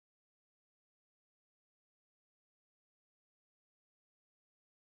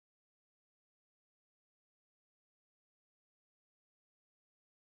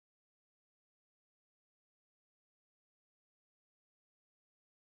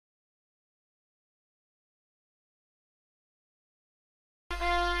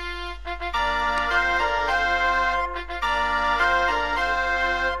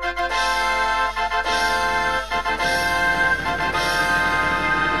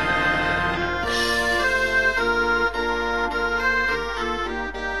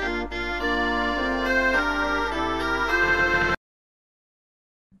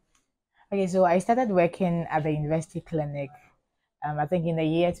Okay, so I started working at the university clinic, I think in the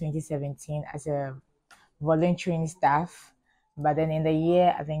year 2017 as a volunteering staff. But then in the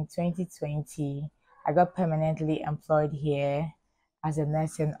year, I think 2020, I got permanently employed here as a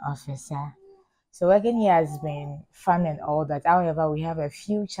nursing officer. So working here has been fun and all that. However, we have a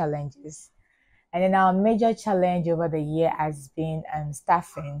few challenges. And then our major challenge over the year has been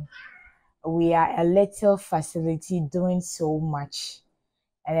staffing. We are a little facility doing so much.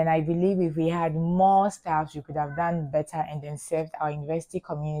 And then I believe if we had more staff, we could have done better and then served our university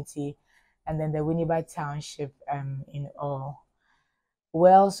community and then the Winneba Township in all.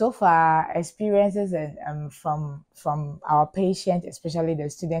 Well, so far experiences and from our patients, especially the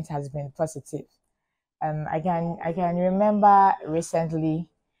students, has been positive. I can remember recently,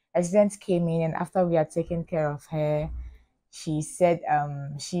 a student came in and after we had taken care of her, she said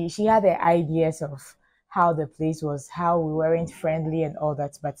she had the ideas of how the place was, how we weren't friendly and all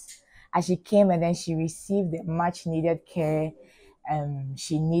that. But as she came and then she received the much needed care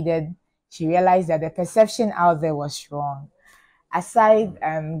she needed, she realized that the perception out there was wrong. Aside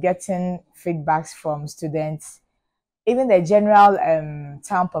getting feedbacks from students, even the general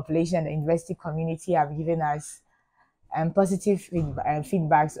town population, the university community have given us positive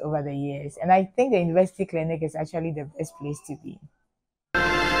feedbacks over the years. And I think the university clinic is actually the best place to be.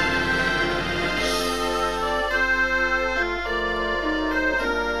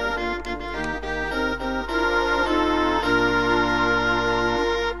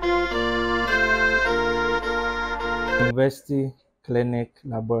 University Clinic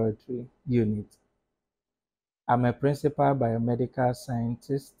Laboratory Unit. I'm a principal biomedical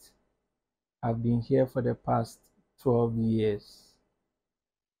scientist. I've been here for the past 12 years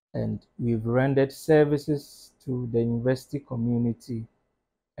and we've rendered services to the university community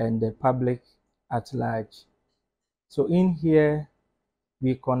and the public at large. So in here,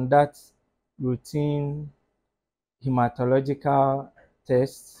 we conduct routine hematological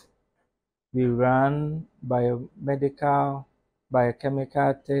tests. We run biomedical,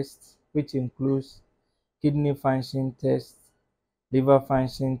 biochemical tests, which includes kidney function tests, liver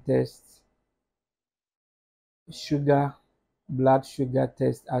function tests, sugar, blood sugar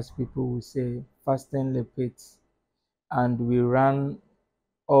test, as people will say, fasting lipids, and we run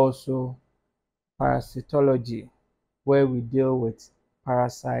also parasitology, where we deal with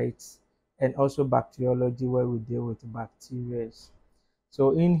parasites, and also bacteriology, where we deal with bacteria.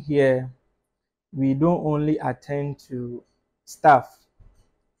 So in here, we don't only attend to staff,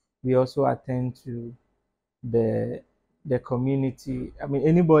 we also attend to the the community. I mean,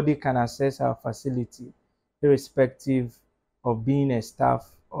 anybody can access our facility, irrespective of being a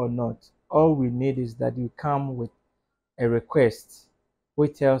staff or not. All we need is that you come with a request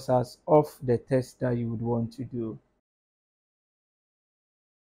which tells us of the test that you would want to do.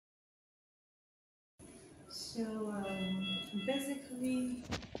 So basically,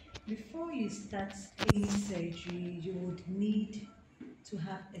 before you start any surgery, you would need to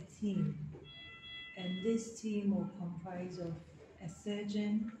have a team, and this team will comprise of a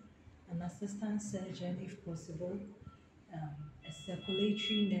surgeon, an assistant surgeon, if possible, a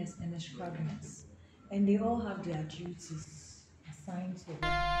circulatory nurse, and a scrub nurse, and they all have their duties assigned to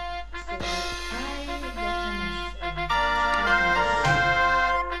them.